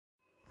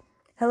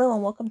Hello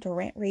and welcome to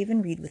Rant, Rave,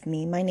 and Read with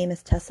me. My name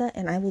is Tessa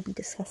and I will be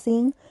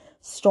discussing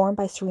Storm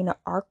by Serena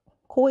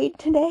Akeroyd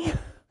today.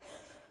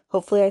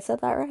 Hopefully I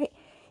said that right.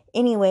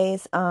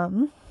 Anyways,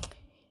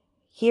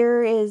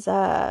 here is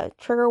a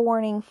trigger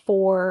warning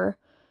for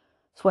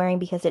swearing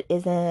because it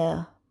is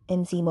a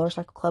MC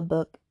Motorcycle Club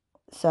book.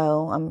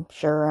 So I'm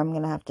sure I'm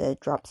going to have to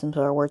drop some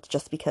swear words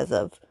just because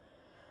of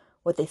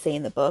what they say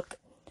in the book.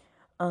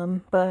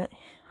 But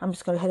I'm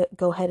just going to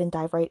go ahead and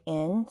dive right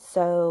in.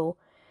 So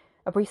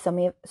a brief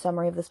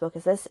summary of this book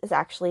is this is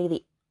actually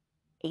the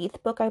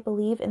 8th book, I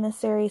believe, in this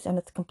series, and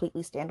it's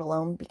completely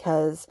standalone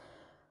because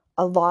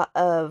a lot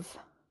of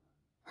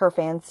her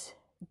fans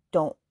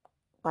don't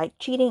like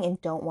cheating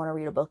and don't want to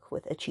read a book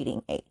with a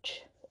cheating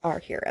our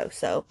hero.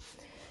 So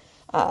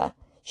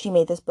she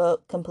made this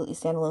book completely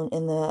standalone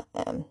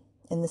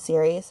in the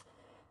series.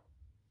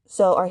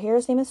 So our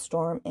hero's name is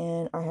Storm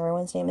and our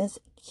heroine's name is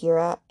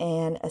Kira,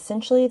 and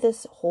essentially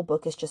this whole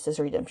book is just his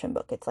redemption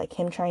book. It's like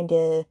him trying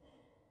to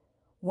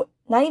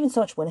not even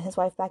so much win his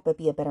wife back, but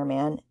be a better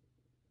man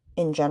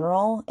in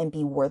general and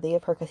be worthy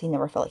of her, because he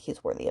never felt like he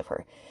was worthy of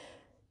her.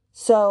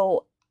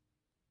 So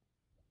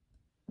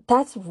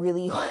that's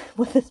really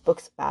what this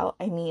book's about.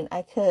 I mean,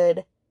 I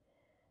could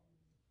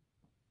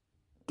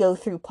go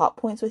through plot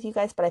points with you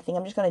guys, but I think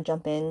I'm just going to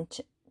jump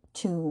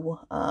into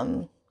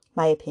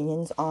my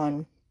opinions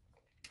on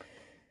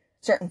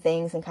certain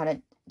things and kind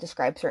of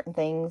describe certain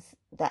things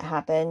that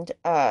happened.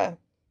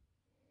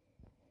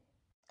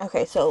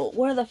 Okay, so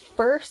one of the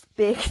first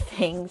big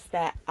things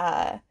that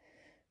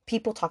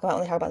people talk about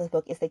when they talk about this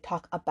book is they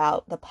talk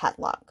about the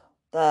padlock,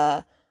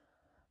 the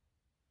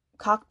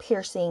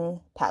cock-piercing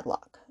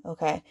padlock,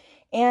 okay?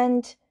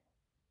 And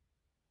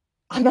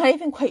I'm not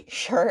even quite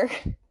sure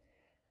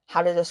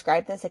how to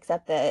describe this,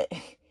 except that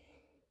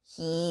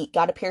he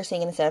got a piercing,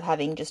 and instead of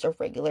having just a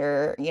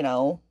regular,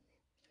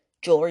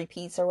 jewelry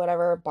piece or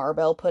whatever,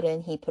 barbell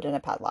he put in a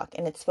padlock.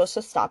 And it's supposed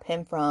to stop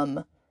him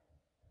from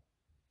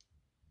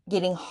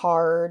getting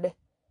hard,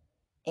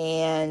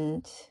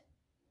 and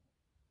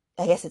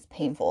I guess it's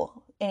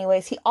painful.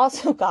 Anyways, he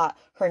also got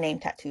her name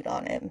tattooed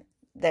on him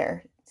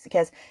there,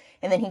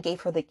 and then he gave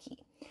her the key.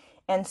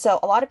 And so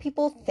a lot of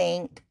people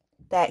think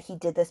that he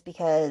did this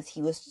because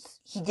he was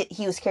scared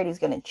he was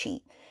going to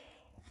cheat.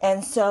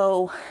 And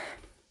so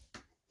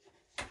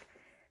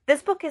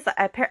this book is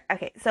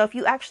okay. So if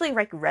you actually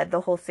read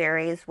the whole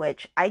series,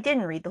 which I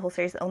didn't read the whole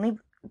series, the only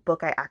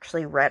book I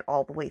actually read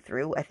all the way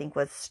through, I think,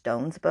 was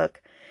Stone's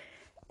book.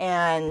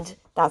 And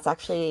that's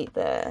actually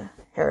the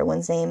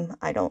heroine's name.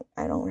 I don't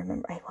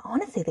remember. I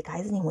want to say the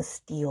guy's name was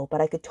Steele, but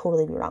I could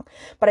totally be wrong.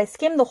 But I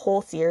skimmed the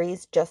whole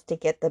series just to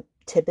get the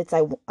tidbits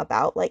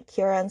about like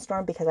Kira and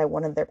Storm, because I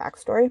wanted their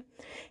backstory.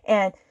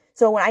 And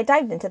so when I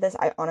dived into this,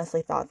 I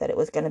honestly thought that it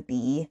was going to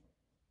be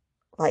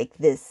like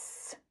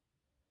this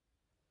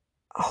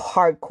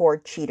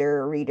hardcore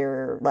cheater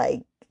reader,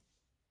 like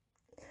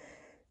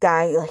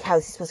guy, like how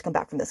is he supposed to come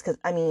back from this? Because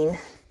I mean,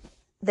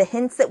 the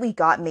hints that we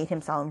got made him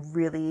sound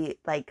really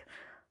like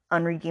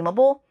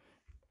unredeemable.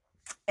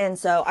 And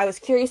so I was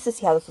curious to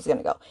see how this was going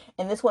to go.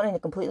 And this went in a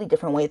completely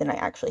different way than I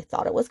actually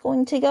thought it was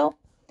going to go.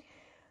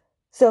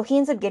 So he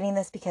ends up getting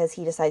this because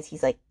he decides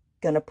he's like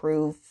going to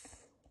prove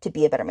to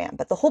be a better man.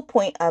 But the whole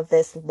point of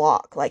this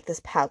lock, like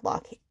this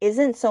padlock,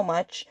 isn't so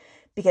much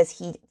because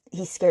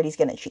he's scared he's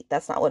going to cheat.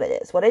 That's not what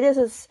it is. What it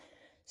is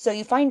so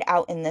you find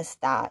out in this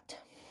that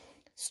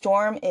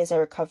Storm is a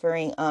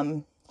recovering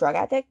drug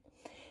addict.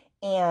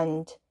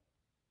 And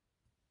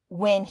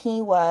when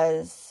he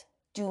was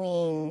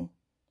getting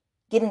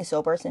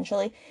sober,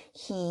 essentially,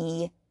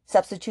 he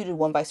substituted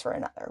one vice for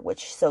another,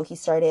 so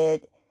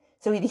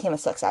he became a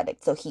sex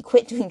addict. So he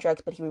quit doing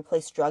drugs, but he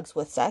replaced drugs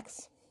with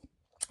sex.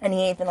 And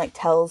he even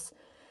tells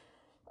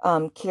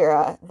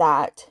Kira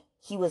that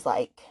he was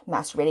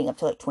masturbating up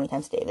to 20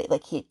 times a day.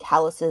 He had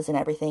calluses and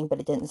everything, but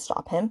it didn't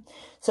stop him.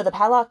 So the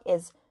padlock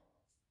is,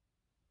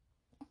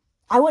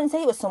 I wouldn't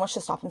say it was so much to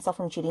stop himself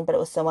from cheating, but it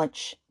was so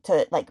much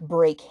to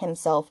break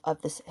himself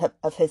of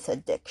his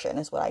addiction,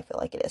 is what I feel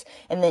like it is.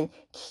 And then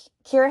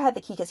Kira had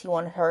the key because he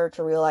wanted her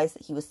to realize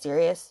that he was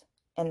serious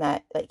and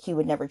that he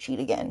would never cheat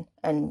again.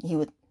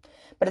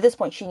 But at this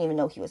point she didn't even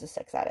know he was a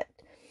sex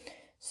addict.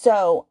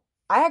 So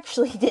I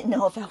actually didn't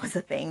know if that was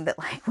a thing, that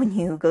when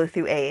you go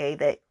through AA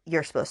that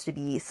you're supposed to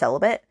be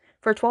celibate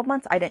for 12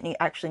 months. I didn't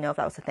actually know if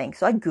that was a thing.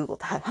 So I Googled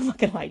that. I'm not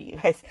going to lie to you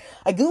guys.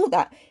 I Googled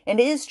that, and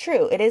it is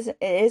true. It's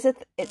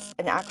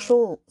an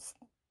actual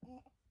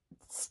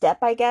step,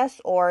 I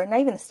guess, or not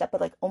even a step,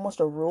 but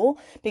almost a rule,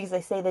 because they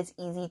say that it's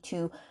easy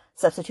to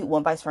substitute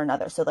one vice for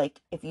another. So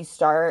if you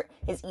start,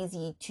 it's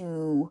easy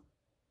to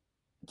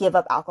give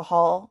up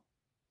alcohol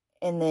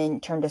and then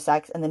turn to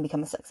sex and then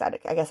become a sex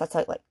addict. I guess that's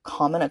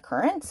common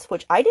occurrence,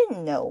 which I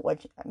didn't know. I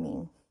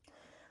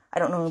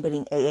don't know anybody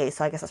in AA,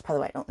 so I guess that's probably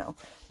why I don't know.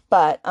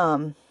 But,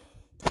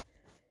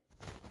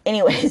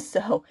 anyways,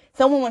 so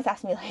someone once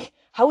asked me,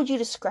 how would you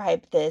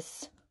describe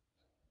this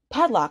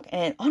padlock?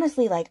 And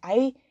honestly,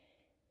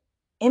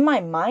 in my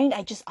mind,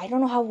 I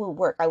don't know how it would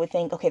work. I would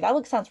think, okay,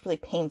 that sounds really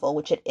painful,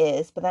 which it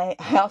is. But I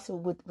also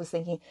was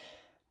thinking,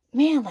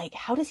 man, like,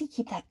 how does he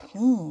keep that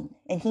clean?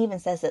 And he even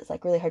says that it's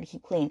like really hard to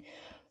keep clean.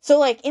 So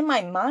like in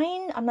my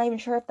mind, I'm not even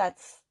sure if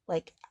that's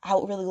like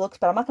how it really looks,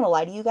 but I'm not gonna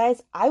lie to you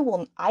guys. I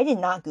did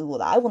not Google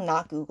that. I will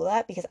not Google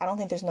that because I don't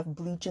think there's enough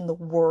bleach in the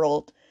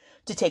world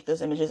to take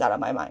those images out of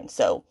my mind.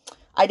 So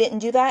I didn't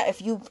do that.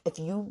 If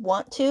you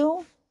want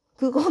to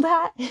Google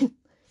that,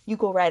 you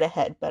go right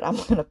ahead, but I'm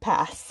gonna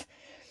pass.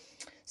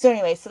 So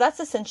anyway, so that's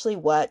essentially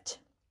what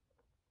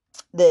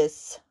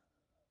this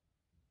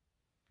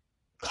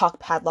cock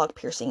padlock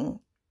piercing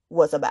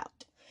was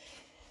about.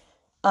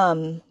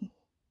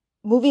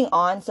 Moving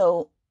on,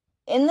 so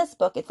in this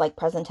book it's like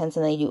present tense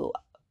and they do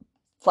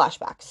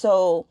flashbacks.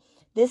 So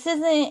this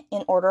isn't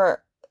in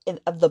order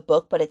of the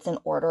book, but it's in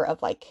order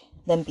of like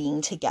them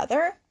being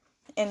together.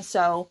 And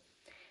so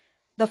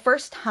the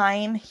first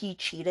time he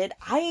cheated,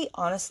 I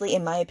honestly,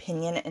 in my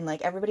opinion, and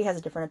like everybody has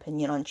a different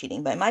opinion on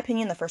cheating, but in my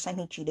opinion, the first time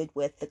he cheated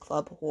with the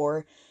club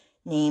whore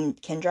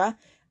named Kendra,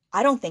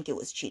 I don't think it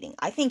was cheating.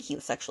 I think he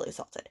was sexually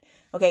assaulted.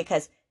 Okay,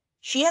 because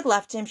she had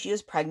left him. She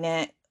was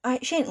pregnant.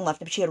 She hadn't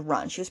left him, but she had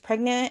run. She was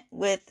pregnant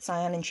with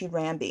Sion and she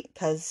ran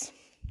because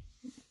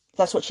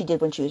that's what she did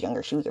when she was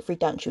younger. She would get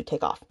freaked out and she would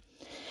take off.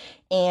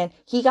 And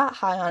he got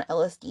high on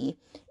LSD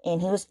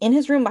and he was in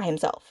his room by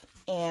himself.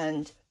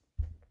 And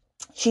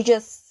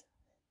this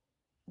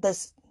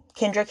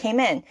Kendra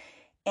came in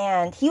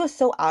and he was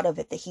so out of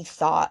it that he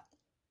thought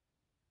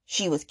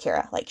she was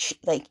Kira.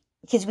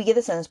 Because we get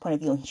this in his point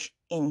of view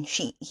and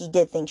he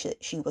did think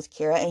that she was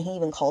Kira, and he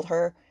even called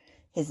her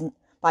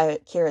by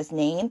Kira's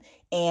name.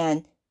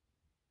 And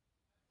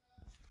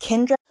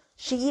Kendra,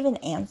 she even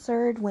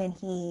answered when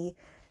he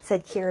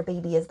said, "Kira,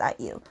 baby, is that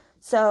you?"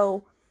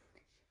 So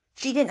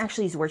she didn't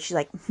actually use words. She's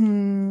like,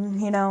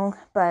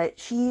 but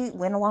she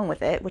went along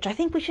with it, which I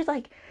think we should,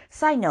 like,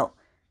 side note,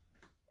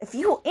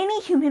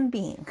 any human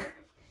being,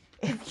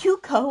 if you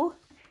go,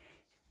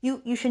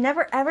 you should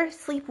never ever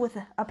sleep with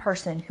a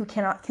person who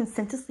cannot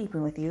consent to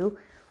sleeping with you,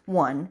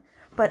 one.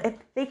 But if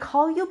they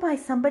call you by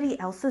somebody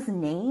else's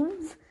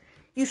names,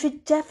 you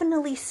should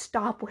definitely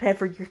stop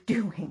whatever you're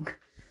doing.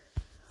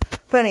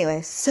 But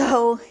anyway,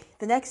 so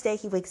the next day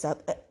he wakes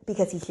up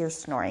because he hears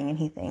snoring and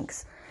he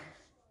thinks,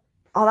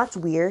 oh, that's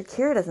weird.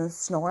 Kira doesn't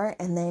snore.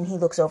 And then he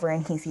looks over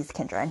and he sees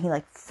Kendra and he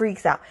like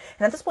freaks out.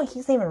 And at this point, he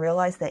doesn't even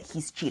realize that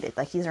he's cheated.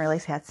 Like, he doesn't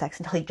realize he had sex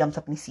until he jumps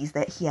up and he sees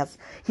that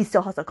he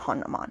still has a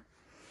condom on.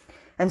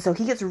 And so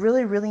he gets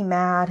really, really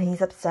mad and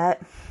he's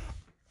upset.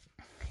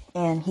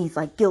 And he's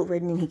like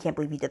guilt-ridden and he can't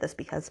believe he did this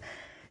because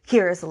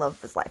Kira is the love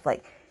of his life.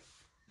 Like,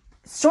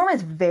 Storm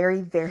is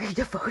very, very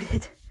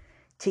devoted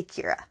to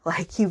Kira.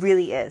 Like, he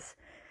really is.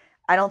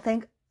 I don't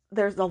think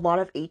there's a lot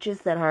of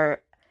H's that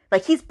are,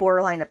 like, he's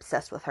borderline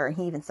obsessed with her, and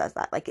he even says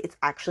that. Like, it's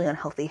actually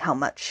unhealthy how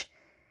much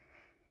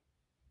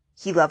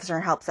he loves her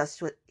and how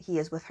obsessed he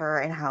is with her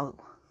and how,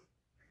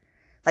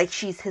 like,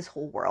 she's his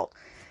whole world.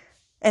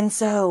 And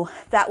so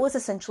that was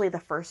essentially the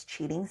first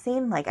cheating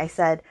scene. Like I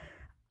said,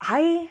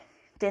 I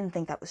didn't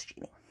think that was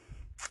cheating.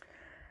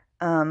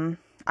 I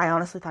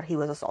honestly thought he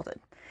was assaulted.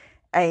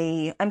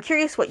 I'm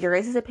curious what your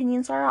guys'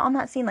 opinions are on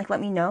that scene. Like, let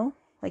me know.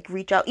 Like,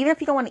 reach out. Even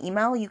if you don't want to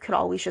email, you could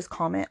always just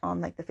comment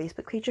on, like, the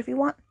Facebook page if you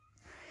want.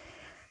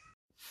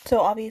 So,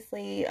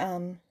 obviously,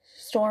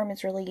 Storm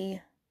is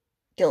really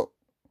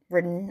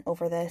guilt-ridden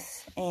over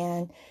this.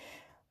 And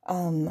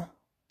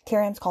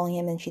Karen's calling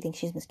him and she thinks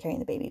she's miscarrying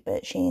the baby.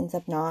 But she ends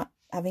up not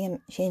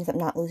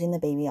losing the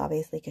baby,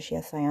 obviously, because she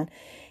has Sion.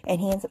 And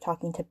he ends up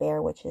talking to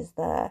Bear, which is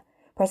the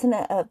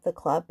president of the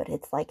club. But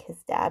it's like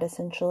his dad,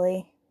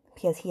 essentially.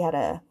 Because he had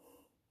a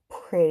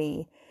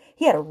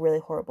really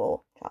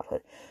horrible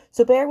childhood.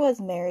 So Bear was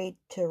married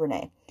to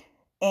Renee.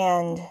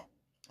 And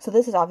so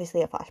this is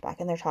obviously a flashback.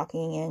 And they're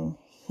talking and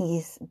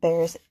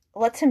Bear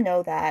lets him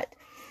know that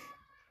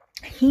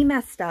he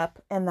messed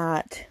up and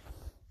that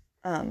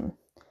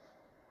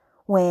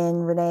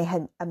when Renee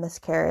had a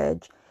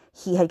miscarriage,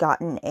 he had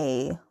gotten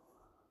a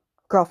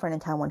girlfriend in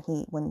town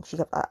when she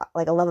got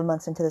like 11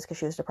 months into this because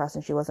she was depressed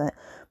and she wasn't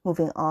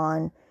moving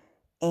on.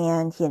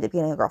 And he ended up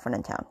getting a girlfriend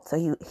in town. So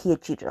he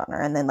had cheated on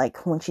her. And then,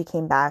 like, when she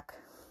came back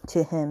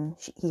to him,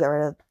 he got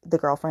rid of the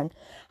girlfriend.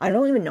 I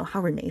don't even know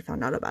how Renee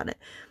found out about it.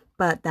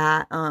 But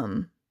that,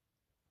 that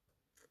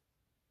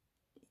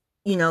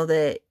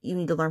you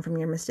need to learn from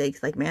your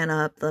mistakes. Like, man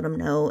up, let them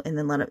know, and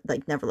then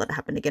never let it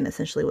happen again.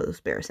 Essentially what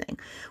was Bear saying.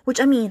 Which,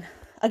 I mean,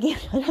 again,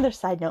 another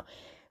side note.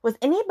 Was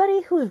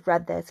anybody who's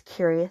read this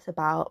curious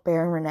about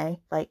Bear and Renee?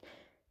 Like,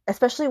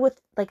 especially with,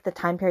 like, the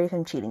time period of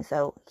him cheating.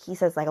 So he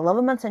says, like,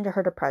 11 months into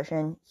her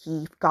depression,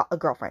 he got a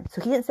girlfriend. So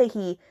he didn't say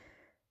he,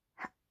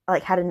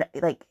 like, had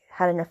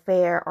an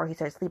affair or he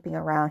started sleeping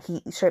around.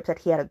 He straight up said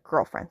he had a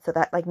girlfriend. So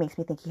that, like, makes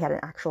me think he had an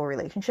actual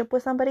relationship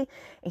with somebody.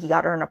 And he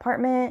got her an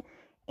apartment.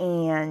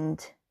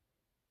 And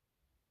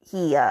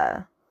he,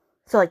 so,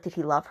 like, did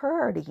he love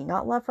her or did he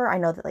not love her? I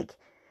know that, like,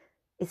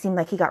 it seemed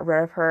like he got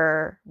rid of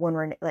her when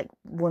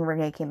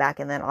Renee came back.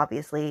 And then,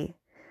 obviously,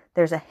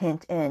 there's a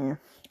hint in,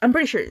 I'm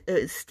pretty sure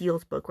it's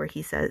Steele's book where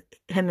he says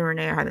him and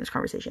Renee are having this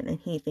conversation and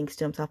he thinks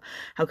to himself,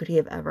 how could he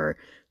have ever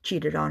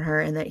cheated on her,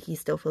 and that he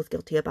still feels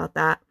guilty about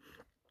that.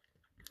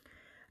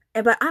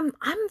 But I'm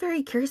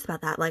very curious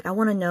about that. Like, I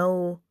want to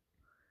know,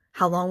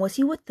 how long was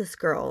he with this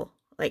girl?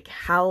 Like,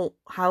 how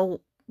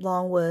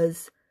long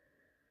was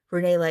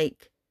Renee,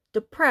 like,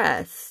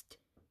 depressed?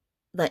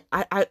 Like,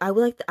 I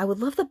would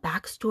love the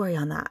backstory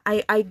on that.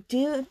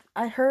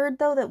 I heard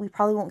though that we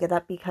probably won't get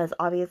that because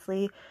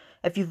obviously,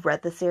 if you've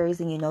read the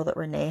series and you know that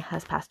Renee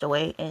has passed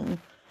away, and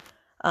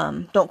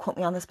don't quote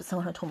me on this, but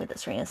someone had told me that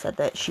Serena said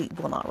that she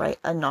will not write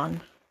a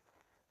non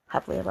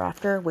happily ever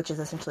after, which is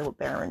essentially what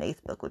Bear and Renee's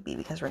book would be,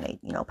 because Renee,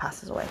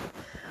 passes away.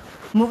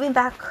 Moving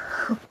back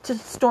to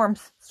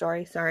Storm's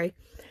story, sorry.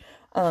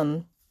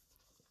 So,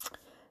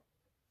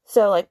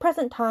 like,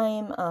 present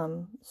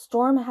time,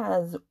 Storm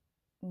has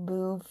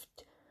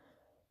moved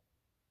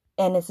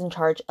and is in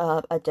charge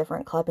of a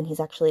different club, and he's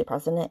actually a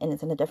president, and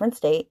it's in a different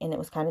state, and it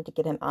was kind of to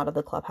get him out of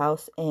the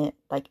clubhouse, and,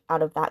 like,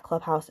 out of that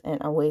clubhouse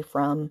and away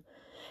from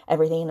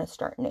everything, and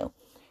start new.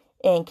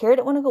 And Kara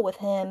didn't want to go with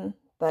him,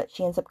 but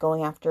she ends up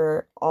going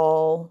after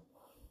all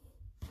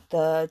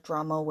the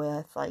drama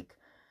with, like,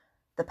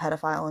 the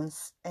pedophile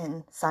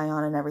and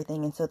Scion and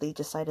everything, and so they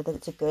decided that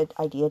it's a good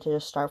idea to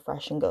just start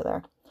fresh and go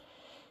there.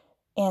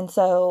 And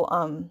so,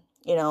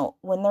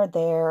 when they're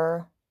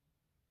there,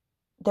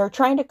 they're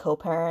trying to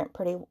co-parent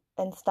pretty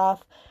and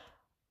stuff.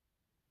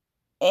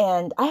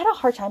 And I had a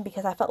hard time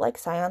because I felt like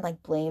Scion,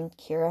 like, blamed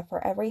Kira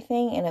for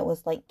everything, and it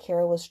was like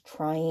Kira was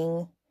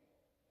trying,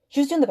 she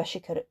was doing the best she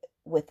could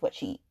with what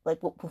she,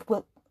 like,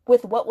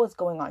 with what was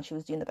going on. She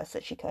was doing the best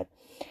that she could.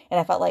 And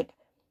I felt like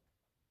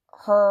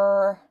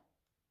her,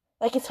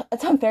 like, it's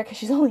unfair because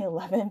she's only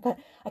 11, but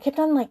I kept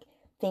on, like,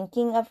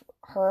 thinking of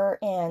her,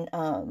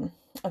 and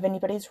if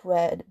anybody's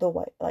read the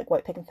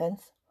White Picket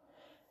Fence,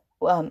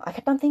 I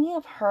kept on thinking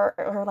of her,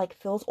 or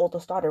like Phil's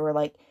oldest daughter, where,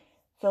 like,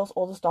 Phil's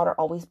oldest daughter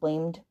always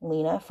blamed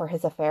Lena for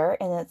his affair,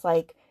 and it's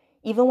like,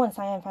 even when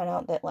Scion found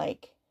out that,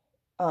 like,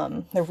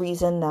 the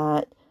reason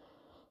that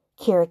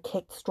Kira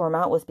kicked Storm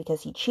out was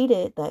because he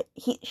cheated, that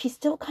she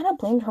still kind of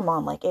blamed her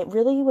mom. Like, it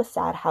really was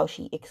sad how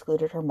she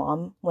excluded her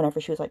mom whenever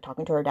she was, like,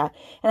 talking to her dad.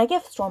 And I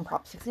give Storm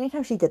props because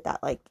anytime she did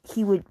that, like,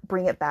 he would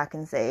bring it back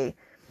and say,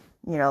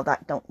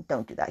 that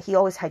don't do that. He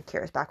always had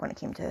Kira's back when it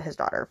came to his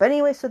daughter. But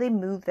anyway, so they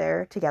moved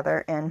there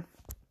together, and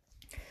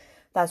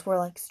that's where,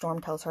 like,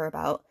 Storm tells her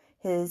about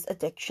his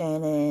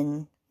addiction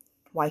and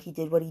why he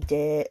did what he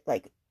did,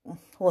 like,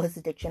 well, his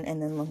addiction,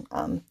 and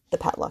then the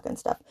padlock and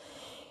stuff.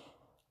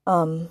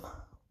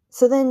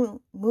 So then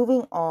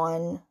moving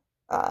on,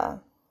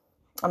 I'm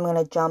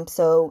gonna jump.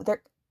 So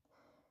they're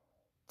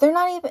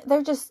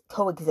just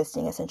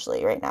coexisting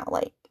essentially right now.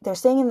 Like, they're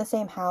staying in the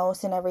same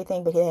house and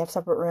everything, but they have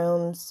separate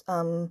rooms.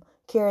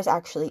 Kira's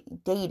actually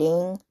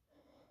dating.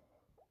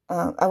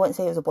 I wouldn't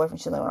say it was a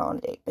boyfriend, she only went on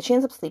a date, but she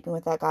ends up sleeping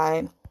with that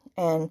guy.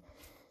 And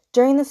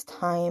during this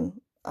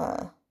time,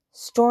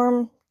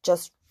 Storm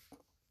just,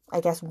 I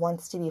guess,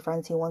 wants to be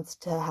friends. He wants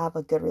to have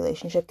a good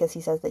relationship because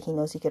he says that he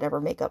knows he could ever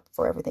make up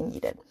for everything he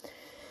did.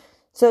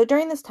 So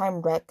during this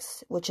time,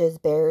 Rex, which is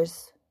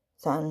Bear's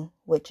son,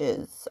 which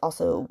is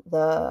also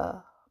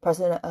the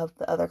president of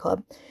the other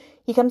club,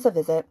 he comes to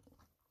visit.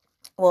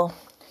 Well,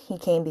 he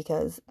came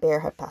because Bear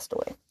had passed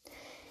away.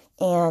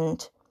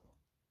 And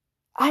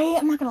I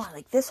am not gonna lie,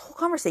 like, this whole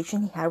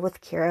conversation he had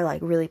with Kira,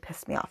 like, really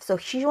pissed me off. So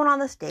she went on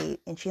this date,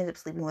 and she ended up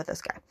sleeping with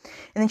this guy.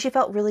 And then she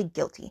felt really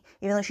guilty,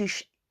 even though she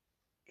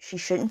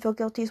shouldn't feel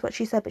guilty is what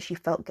she said, but she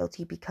felt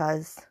guilty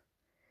because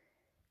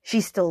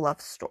she still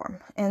loves Storm.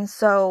 And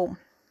so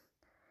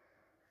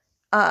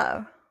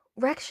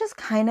Rex just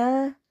kind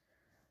of,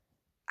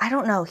 I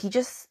don't know,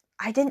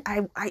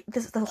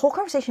 the whole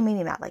conversation made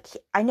me mad. Like,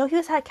 I know he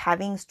was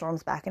having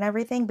Storm's back and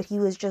everything, but he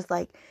was just,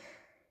 like,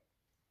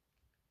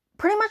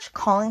 pretty much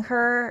calling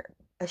her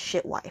a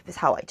shit wife is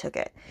how I took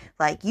it.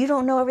 Like, you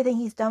don't know everything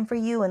he's done for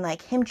you, and,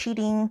 like, him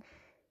cheating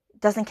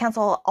doesn't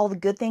cancel all the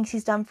good things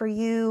he's done for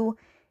you,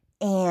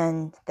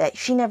 and that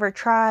she never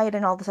tried,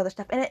 and all this other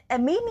stuff. And it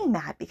made me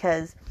mad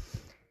because,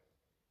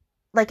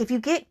 like, if you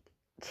get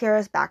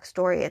Kira's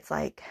backstory, it's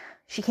like,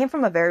 she came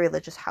from a very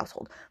religious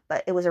household,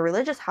 but it was a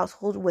religious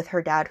household with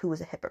her dad who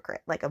was a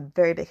hypocrite, like a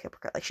very big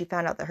hypocrite. Like, she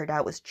found out that her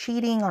dad was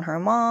cheating on her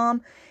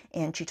mom,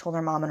 and she told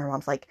her mom, and her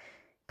mom's like,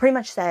 pretty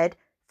much said,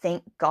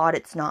 thank God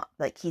it's not,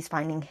 like, he's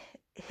finding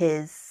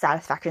his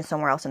satisfaction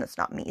somewhere else and it's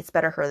not me. It's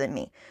better her than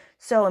me.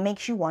 So it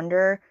makes you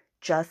wonder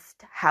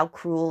just how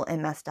cruel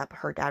and messed up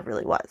her dad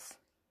really was.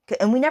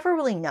 And we never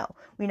really know.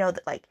 We know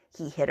that, like,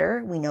 he hit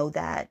her. We know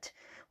that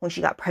when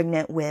she got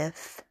pregnant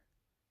with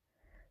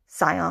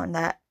Scion,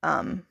 that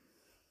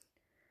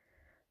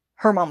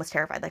her mom was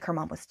terrified. Like, her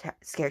mom was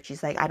scared.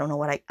 She's like, I don't know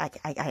what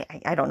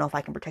I don't know if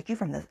I can protect you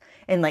from this.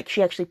 And, like,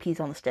 she actually pees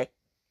on the stick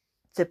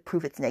to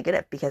prove it's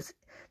negative because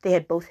they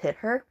had both hit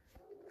her.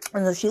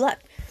 And so she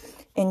left.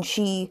 And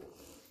she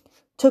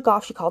took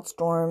off. She called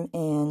Storm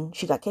and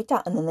she got kicked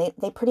out. And then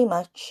they pretty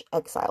much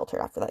exiled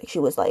her after that. She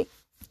was like,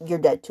 you're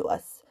dead to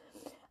us.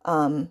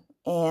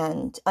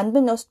 And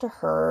unbeknownst to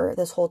her,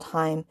 this whole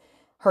time,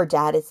 her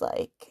dad is,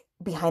 like,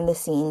 behind the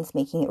scenes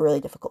making it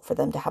really difficult for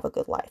them to have a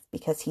good life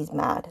because he's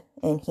mad.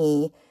 And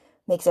he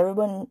tells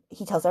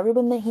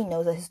everyone that he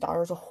knows that his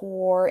daughter's a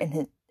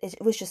whore,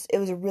 it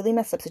was a really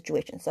messed up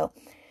situation. So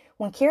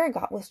when Kira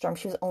got with Storm,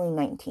 she was only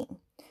 19.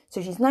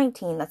 So she's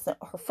 19. That's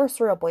her first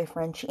real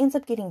boyfriend. She ends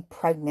up getting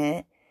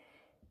pregnant.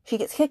 She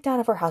gets kicked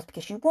out of her house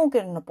because she won't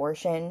get an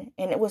abortion.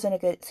 And it wasn't a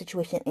good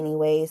situation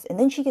anyways. And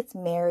then she gets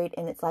married.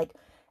 And it's like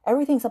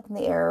everything's up in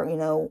the air. You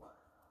know,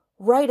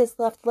 right is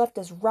left, left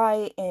is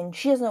right. And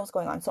she doesn't know what's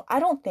going on. So I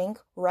don't think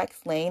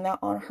Rex laying that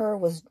on her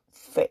was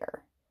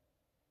fair.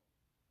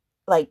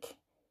 Like,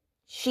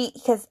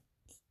 because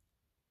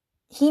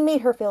he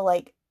made her feel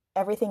like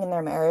everything in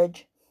their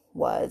marriage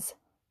was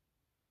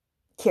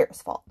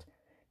Kira's fault.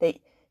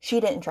 She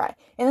didn't try.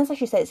 And that's like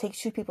she said, it takes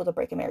two people to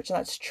break a marriage, and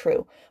that's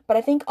true. But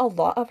I think a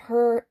lot of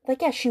her,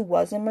 like, yeah, she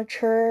was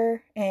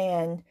immature,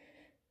 and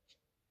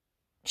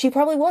she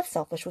probably was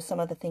selfish with some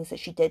of the things that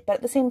she did, but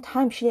at the same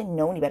time, she didn't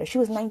know any better. She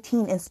was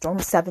 19, and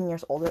Storm's 7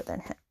 years older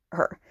than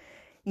her,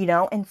 you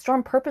know? And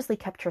Storm purposely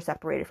kept her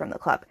separated from the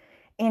club.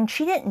 And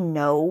she didn't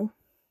know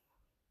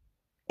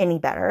any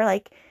better.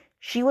 Like,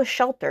 she was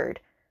sheltered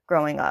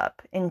growing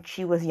up, and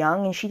she was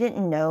young, and she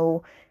didn't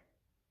know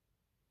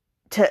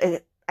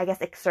to, I guess,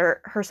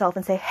 exert herself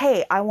and say,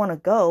 hey, I want to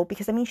go.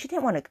 Because, I mean, she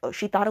didn't want to go.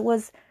 She thought it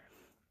was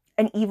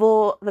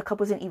the club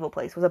was an evil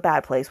place, was a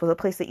bad place, was a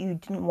place that you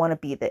didn't want to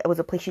be. That it was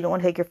a place you didn't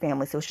want to take your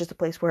family. So it was just a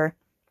place where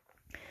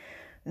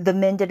the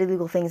men did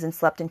illegal things and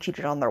slept and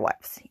cheated on their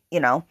wives, you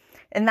know?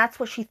 And that's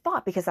what she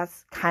thought, because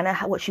that's kind of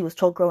what she was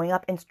told growing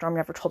up, and Storm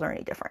never told her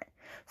any different.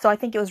 So I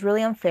think it was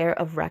really unfair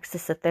of Rex to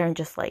sit there and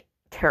just, like,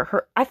 tear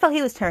her. I felt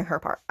he was tearing her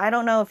apart. I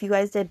don't know if you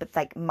guys did, but,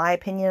 like, my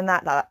opinion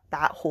on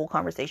that whole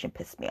conversation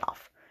pissed me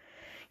off.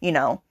 You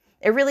know,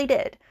 it really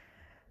did.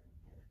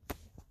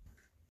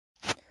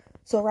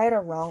 So right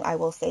or wrong, I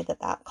will say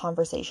that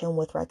conversation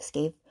with Rex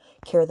gave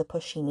Kira the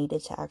push she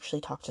needed to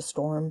actually talk to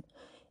Storm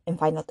and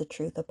find out the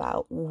truth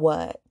about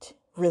what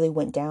really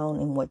went down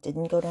and what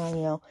didn't go down,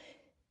 you know,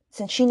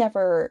 since she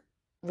never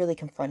really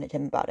confronted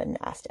him about it and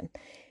asked him.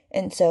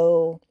 And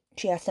so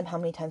she asked him how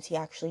many times he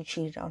actually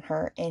cheated on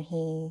her, and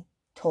he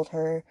told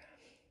her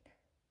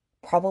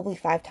probably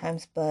 5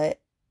 times, but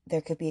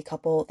there could be a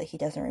couple that he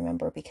doesn't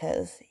remember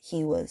because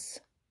he was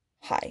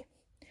high.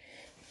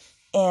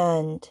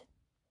 And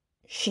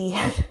she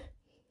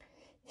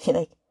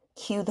like,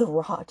 cue the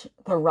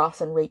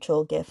Ross and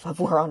Rachel gif of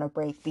we're on a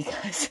break,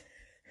 because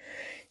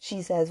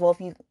she says, well,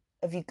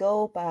 if you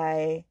go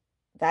by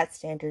that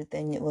standard,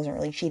 then it wasn't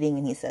really cheating.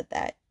 And he said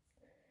that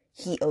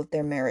he owed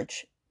their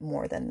marriage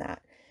more than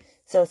that.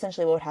 So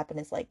essentially what would happen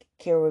is, like,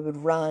 Kira would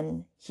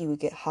run, he would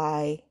get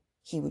high,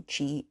 he would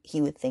cheat, he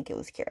would think it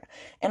was Kira.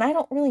 And I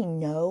don't really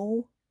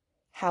know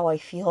how I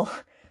feel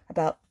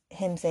about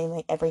him saying,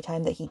 like, every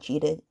time that he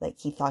cheated, like,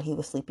 he thought he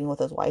was sleeping with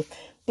his wife.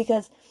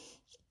 Because,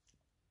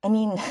 I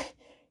mean,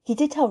 he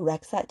did tell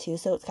Rex that too,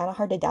 so it's kind of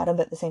hard to doubt him,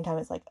 but at the same time,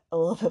 it's, like, a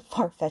little bit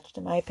far-fetched,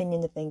 in my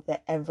opinion, to think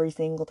that every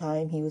single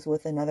time he was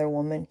with another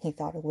woman, he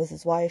thought it was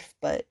his wife.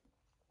 But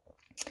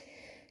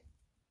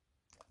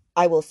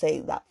I will say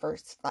that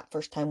first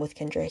time with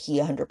Kendra, he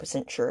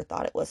 100% sure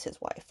thought it was his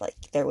wife. Like,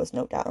 there was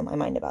no doubt in my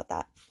mind about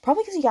that.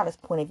 Probably because he got his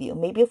point of view.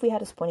 Maybe if we had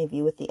his point of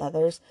view with the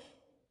others,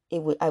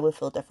 I would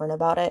feel different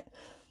about it.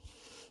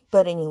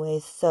 But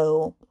anyways,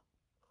 so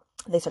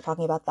they start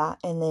talking about that,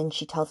 and then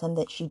she tells him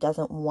that she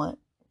doesn't want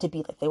to be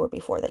like they were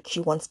before, that she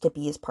wants to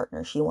be his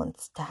partner. She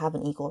wants to have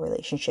an equal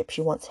relationship.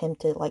 She wants him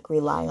to, like,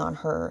 rely on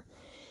her.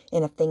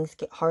 And if things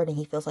get hard and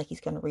he feels like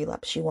he's going to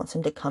relapse, she wants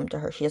him to come to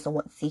her. She doesn't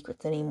want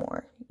secrets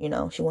anymore. You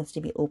know, she wants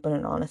to be open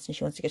and honest, and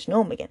she wants to get to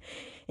know him again.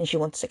 And she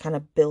wants to kind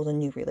of build a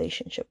new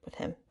relationship with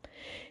him.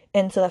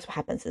 And so that's what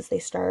happens, is they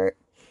start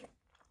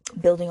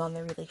building on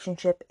their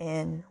relationship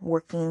and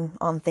working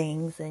on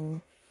things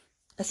and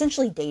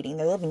essentially dating.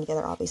 They're living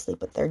together, obviously,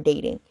 but they're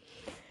dating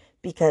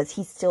because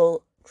he's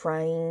still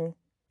trying.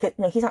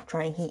 No, he's not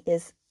trying. He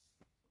is,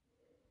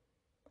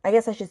 I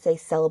guess I should say,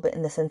 celibate,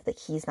 in the sense that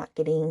he's not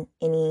getting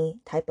any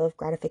type of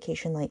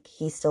gratification. Like,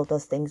 he still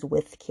does things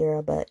with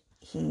Kira, but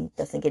he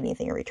doesn't get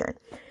anything in return.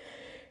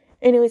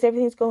 Anyways,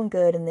 everything's going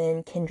good, and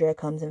then Kendra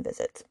comes and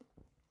visits.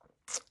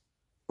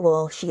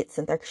 Well, she gets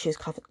sent there because she was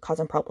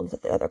causing problems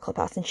at the other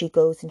clubhouse, and she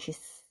goes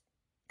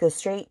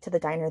straight to the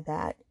diner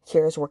that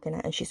Kira's working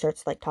at, and she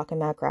starts, like, talking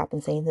mad crap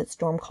and saying that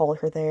Storm called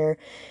her there.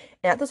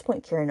 And at this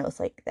point, Kira knows,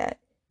 like, that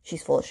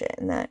she's full of shit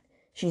and that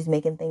she's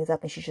making things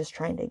up, and she's just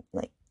trying to,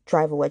 like,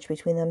 drive a wedge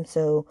between them.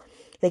 So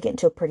they get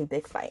into a pretty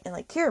big fight, and,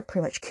 like, Kira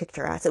pretty much kicked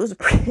her ass. It was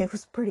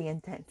pretty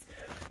intense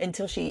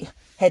until she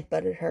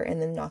headbutted her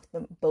and then knocked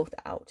them both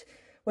out.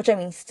 Which, I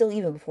mean, still,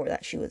 even before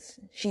that, she was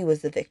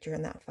the victor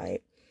in that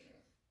fight.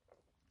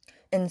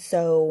 And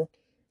so,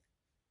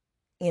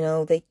 you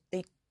know,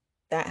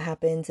 that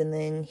happens, and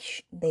then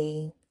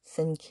they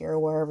send Kira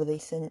wherever they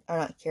send, or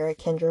not Kira,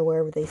 Kendra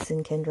wherever they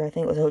send Kendra. I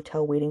think it was a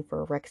hotel, waiting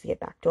for Rex to get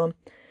back to him.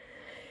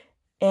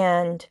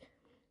 And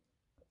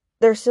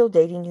they're still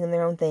dating, doing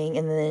their own thing,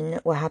 and then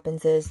what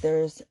happens is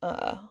there's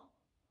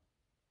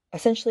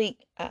essentially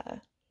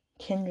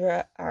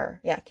Kendra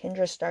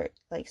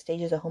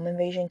stages a home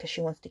invasion because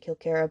she wants to kill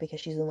Kara because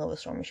she's in love with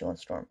Storm and she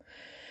wants Storm.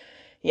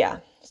 Yeah,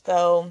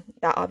 so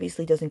that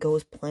obviously doesn't go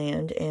as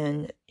planned,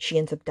 and she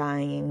ends up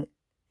dying,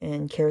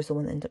 and Kira's the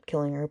one that ends up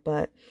killing her.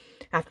 But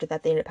after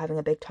that, they end up having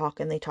a big talk,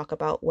 and they talk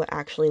about what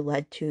actually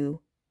led to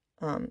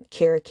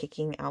Kira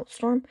kicking out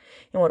Storm.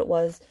 And what it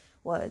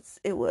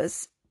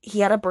was he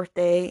had a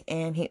birthday,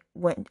 and he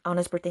went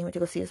to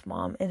go see his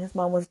mom, and his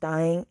mom was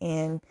dying,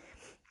 and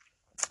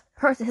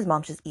his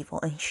mom's just evil,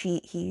 and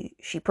she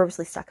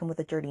purposely stuck him with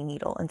a dirty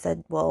needle and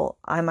said, well,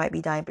 I might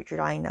be dying, but you're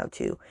dying now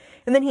too.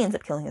 And then he ends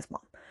up killing his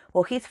mom.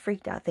 Well, he's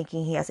freaked out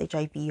thinking he has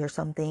HIV or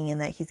something and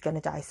that he's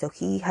gonna die, so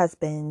he has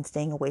been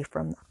staying away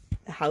from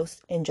the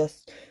house and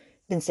just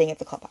been staying at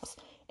the clubhouse.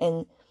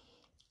 And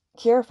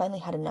Kira finally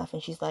had enough,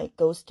 and she's like,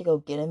 goes to go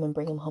get him and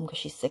bring him home because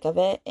she's sick of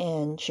it.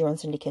 And she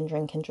runs into Kendra,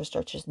 and Kendra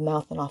starts just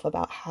mouthing off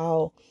about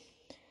how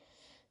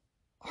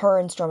her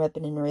and Storm had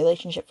been in a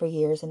relationship for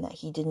years, and that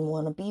he didn't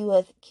want to be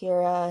with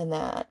Kira, and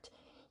that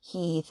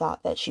he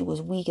thought that she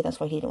was weak, and that's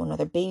why he didn't want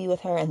another baby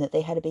with her, and that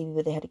they had a baby,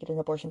 but they had to get an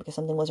abortion because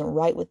something wasn't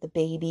right with the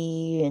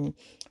baby, and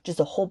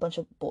just a whole bunch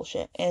of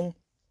bullshit. And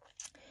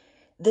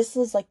this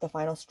was like the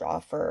final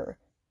straw for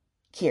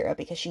Kira,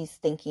 because she's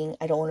thinking,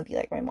 I don't want to be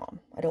like my mom.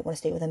 I don't want to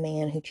stay with a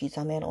man who cheats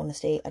on me. I don't want to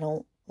stay,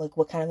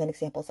 what kind of an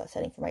example is that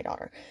setting for my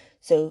daughter?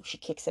 So she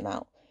kicks him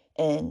out,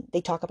 and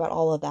they talk about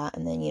all of that,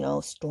 and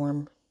then,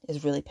 Storm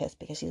is really pissed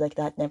because she's like,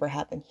 that never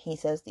happened. He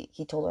says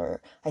he told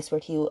her, I swear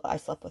to you, I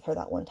slept with her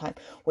that one time,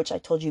 which I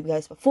told you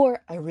guys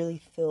before, I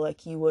really feel like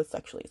he was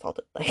sexually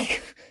assaulted.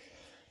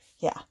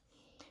 Yeah.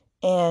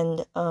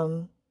 And,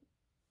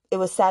 it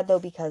was sad though,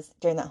 because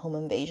during that home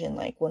invasion,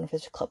 one of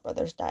his club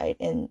brothers died,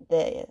 and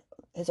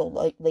his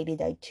old lady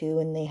died too,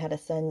 and they had a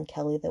son,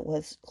 Kelly, that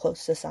was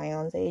close to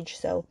Sion's age,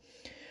 so,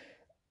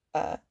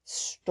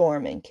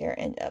 Storm and Kara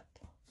end up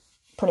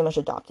pretty much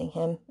adopting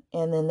him,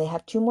 and then they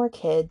have 2 more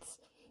kids,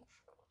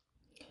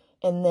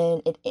 and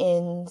then it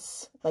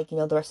ends,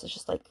 the rest is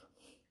just,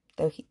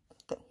 they're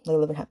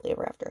living happily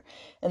ever after,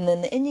 and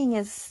then the ending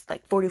is,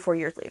 44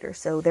 years later,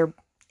 so they're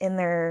in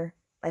their,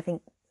 I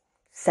think,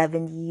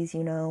 70s,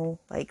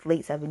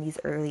 late 70s,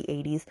 early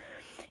 80s,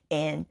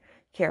 and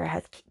Kara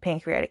has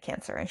pancreatic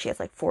cancer, and she has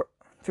 3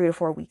 to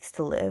 4 weeks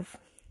to live.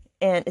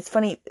 And it's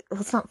funny,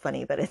 well, it's not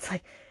funny, but it's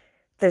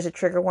there's a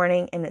trigger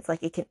warning, and it's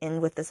it can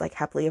end with this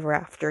happily ever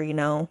after,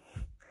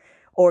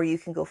 or you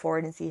can go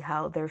forward and see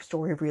how their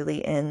story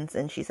really ends.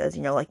 And she says,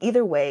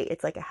 either way,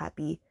 it's a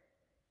happy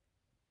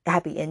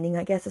ending,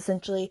 I guess,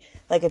 essentially.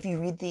 If you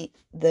read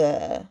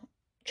the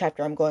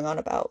chapter I'm going on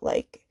about,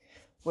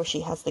 where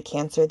she has the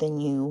cancer, then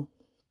you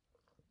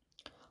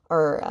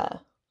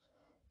are,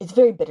 it's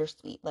very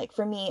bittersweet.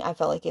 For me, I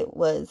felt like it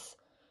was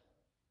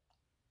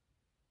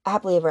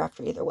happily ever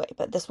after either way,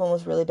 but this one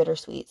was really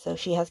bittersweet. So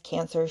she has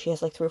cancer, she has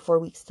 3 or 4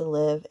 weeks to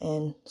live,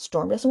 and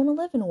Storm doesn't want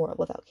to live in a world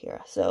without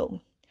Kira, so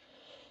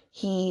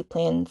they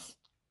plan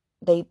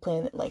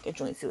a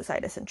joint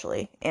suicide,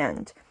 essentially,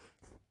 and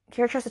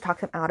Kira tries to talk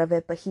him out of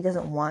it, but he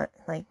doesn't want,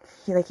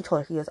 he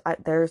told her, he goes,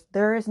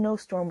 there is no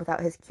Storm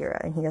without his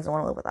Kira, and he doesn't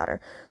want to live without her.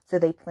 So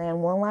they plan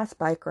one last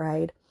bike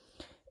ride,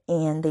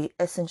 and they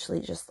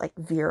essentially just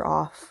veer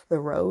off the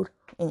road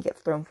and get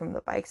thrown from the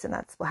bikes, and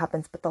that's what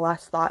happens. But the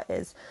last thought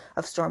is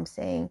of Storm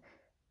saying,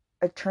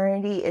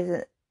 eternity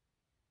isn't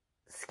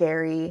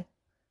scary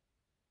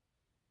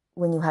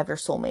when you have your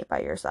soulmate by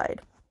your side.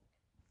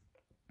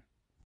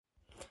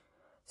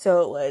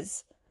 So it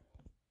was,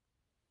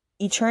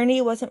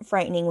 eternity wasn't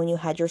frightening when you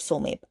had your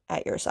soulmate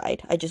at your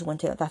side.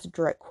 That's a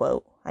direct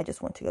quote. I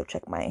just went to go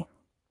check my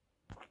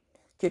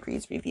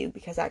Goodreads review,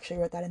 because I actually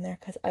wrote that in there,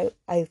 because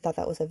I thought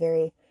that was a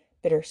very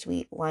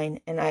bittersweet line,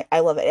 and I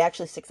love it. It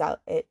actually sticks out.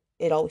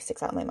 It always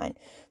sticks out in my mind.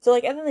 So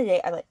at the end of the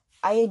day,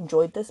 I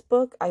enjoyed this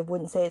book. I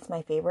wouldn't say it's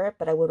my favorite,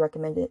 but I would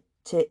recommend it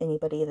to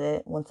anybody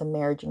that wants a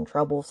marriage in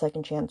trouble,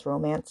 second chance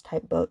romance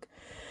type book.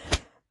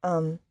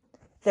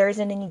 There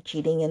isn't any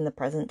cheating in the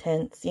present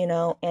tense,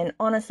 and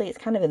honestly, it's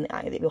kind of in the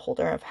eye of the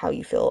beholder of how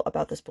you feel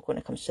about this book when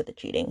it comes to the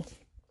cheating.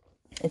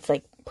 It's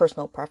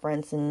personal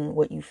preference and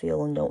what you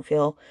feel and don't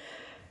feel.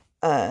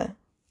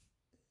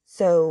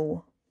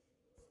 So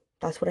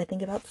that's what I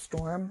think about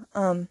Storm.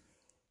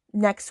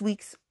 Next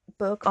week's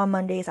book on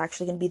Monday is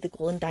actually going to be The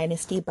Golden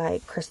Dynasty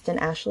by Kristen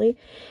Ashley,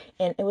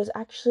 and it was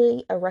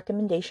actually a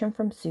recommendation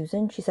from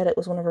Susan. She said it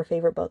was one of her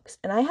favorite books,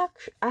 and I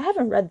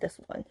haven't read this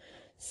one,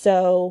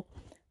 so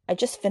I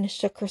just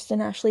finished a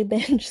Kristen Ashley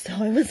binge, so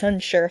I was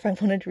unsure if I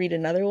wanted to read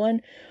another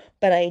one,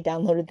 but I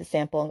downloaded the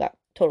sample and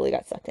totally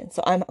got sucked in.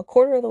 So I'm a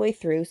quarter of the way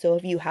through, so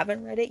if you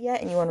haven't read it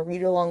yet and you want to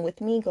read it along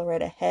with me, go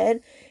right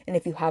ahead. And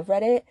if you have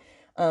read it,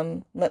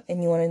 and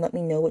you want to let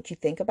me know what you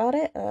think about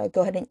it,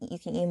 go ahead and you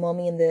can email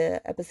me in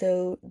the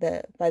episode,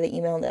 by the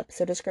email in the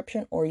episode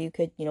description, or you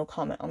could,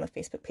 comment on the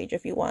Facebook page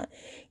if you want.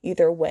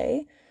 Either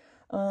way,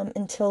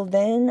 until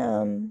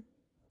then,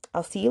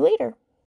 I'll see you later.